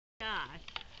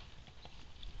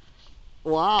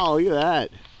Wow, look at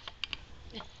that.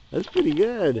 That's pretty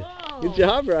good. Whoa. Good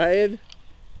job, Ryan.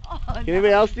 Oh, Can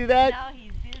anybody else do that? Now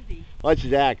he's busy. Watch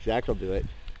Zach. Zach will do it.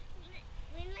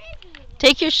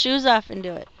 Take your shoes off and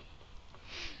do it.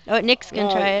 Oh, Nick's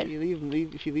gonna try it.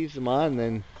 If he leaves them on,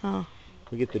 then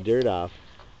we get the dirt off.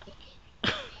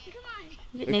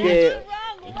 Okay.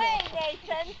 Wrong way,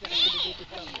 Nathan.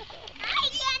 I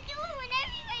can't do it when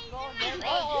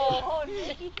everybody's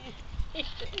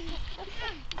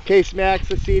Okay, Smacks,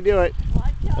 let's see you do it.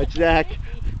 Watch Zach.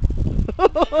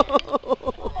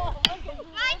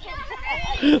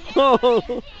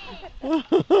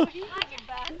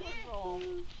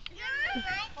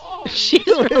 She's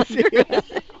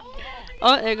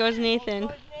Oh, there goes Nathan.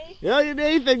 Yeah,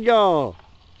 Nathan, go.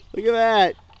 Look at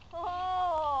that.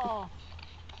 Oh.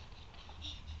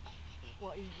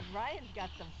 Well, Ryan's got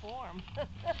some form.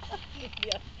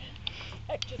 Yeah,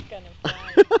 I just kind of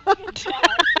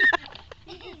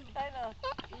He just kind of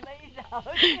lays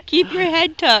out. Keep your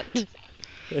head tucked.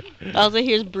 All I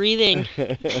hear is breathing.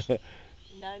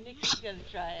 Now Nikki's gonna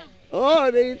try it. Oh,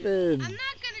 Nathan. I'm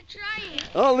not gonna try it.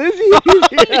 Oh, Lizzie.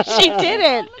 She did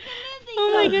it. Oh,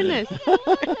 look at Lizzie. Oh my goodness.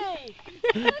 Look at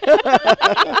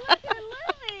Lizzie.